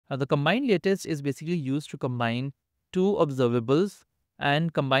The combine latest is basically used to combine two observables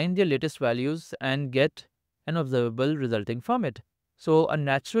and combine their latest values and get an observable resulting from it. So a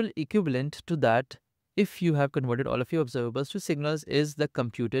natural equivalent to that, if you have converted all of your observables to signals, is the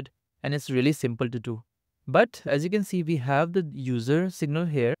computed, and it's really simple to do. But as you can see, we have the user signal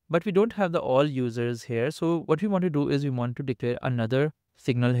here, but we don't have the all users here. So what we want to do is we want to declare another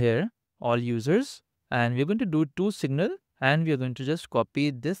signal here, all users, and we're going to do two signal, and we're going to just copy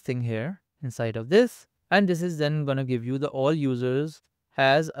this thing here inside of this, and this is then going to give you the all users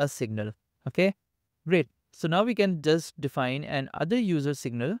as a signal. Okay, great. So now we can just define an other user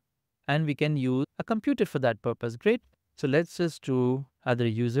signal, and we can use a computed for that purpose. Great. So let's just do other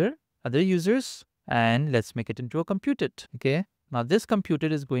user, other users, and let's make it into a computed. Okay, now this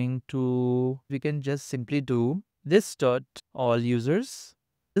computed is going to, we can just simply do this dot all users,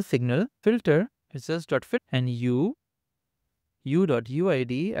 the signal filter, it's just dot fit, and u dot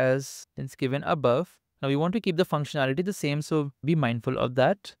uid as it's given above. Now we want to keep the functionality the same, so be mindful of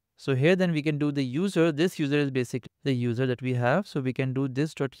that. So here then we can do the user. This user is basically the user that we have. So we can do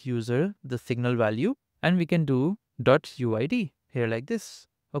this dot user, the signal value, and we can do dot uid here like this.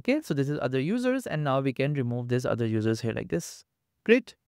 Okay, so this is other users, and now we can remove these other users here like this. Great.